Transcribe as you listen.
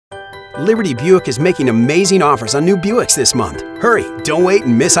Liberty Buick is making amazing offers on new Buicks this month. Hurry, don't wait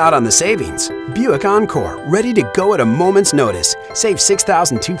and miss out on the savings. Buick Encore, ready to go at a moment's notice. Save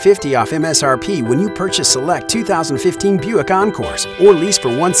 $6,250 off MSRP when you purchase select 2015 Buick Encores or lease for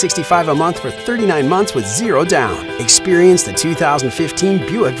 $165 a month for 39 months with zero down. Experience the 2015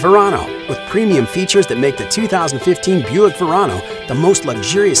 Buick Verano with premium features that make the 2015 Buick Verano the most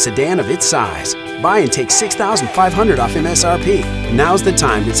luxurious sedan of its size. Buy and take $6,500 off MSRP. Now's the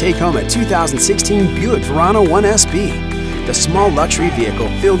time to take home a 2016 Buick Verano 1SP. The small luxury vehicle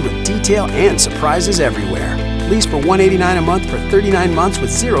filled with detail and surprises everywhere. Lease for $189 a month for 39 months with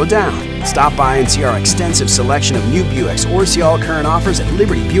zero down. Stop by and see our extensive selection of new Buicks or see all current offers at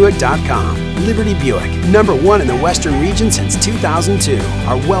libertybuick.com. Liberty Buick, #1 in the Western region since 2002.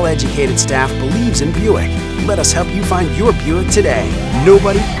 Our well-educated staff believes in Buick. Let us help you find your Buick today.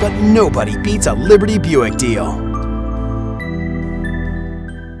 Nobody beats a Liberty Buick deal.